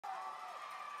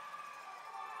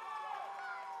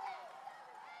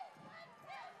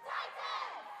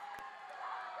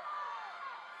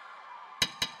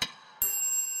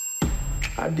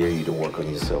I dare you to work on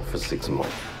yourself for 6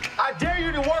 months. I dare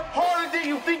you to work harder than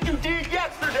you think you did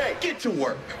yesterday. Get to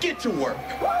work. Get to work.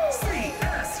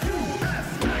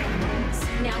 C-S-U-S.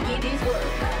 Now get this work.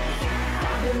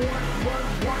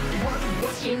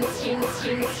 If you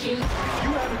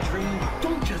have a dream,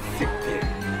 don't just sit there.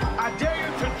 I dare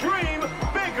you to dream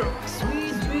bigger.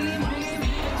 Sweet dreams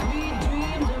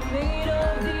are made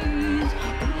of these.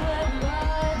 You have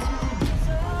lied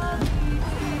to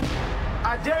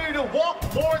I dare you to walk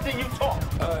more than you talk.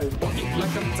 Walking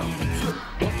like a talk.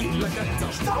 Walking like a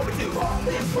talk. Talk with you. Walk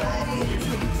this way.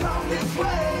 Talk this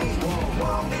way.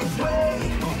 Walk this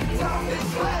way. Talk this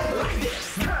way. Like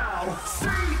this. Now,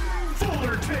 see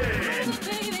Fullerton.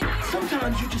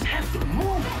 Sometimes you just have to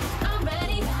move. I'm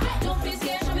ready. Don't be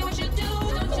scared. Show me what you do.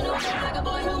 Don't you know you're like a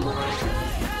boy who moves?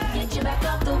 Get you back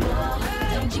off the wall.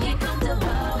 Don't you get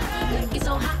comfortable? Like it's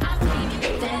so hot, I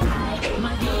think that I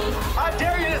might be. I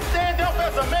dare you to stand up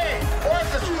as a man or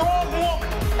as a strong woman,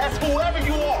 as whoever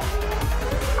you are.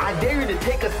 I dare you to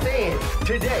take a stand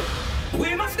today.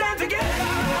 We must stand together.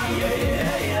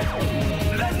 Yeah.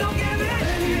 Let's not give it.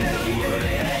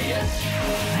 Yeah.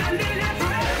 And then that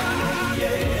forever.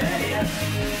 Yeah.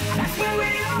 That's when we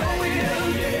all will.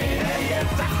 Yeah.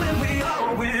 That's when we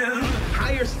all will.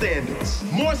 Higher standards,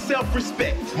 more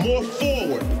self-respect, more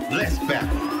forward, less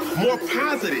backward, more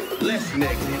positive, less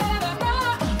negative.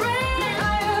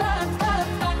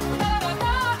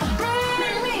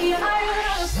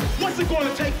 What's it going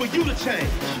to take for you to change?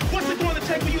 What's it going to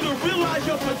take for you to realize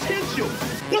your potential?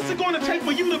 What's it going to take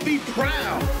for you to be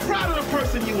proud? Proud of the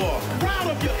person you are, proud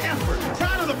of your effort,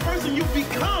 proud of the person you've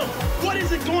become. What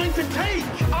is it going to take?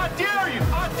 I dare you,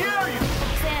 I dare you.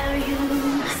 Tell you.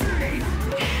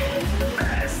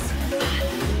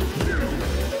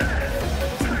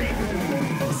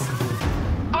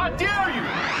 I dare you.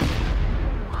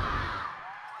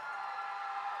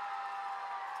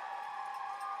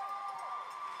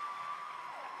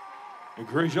 A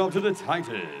great job to the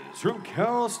Titans from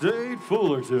Cal State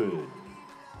Fullerton.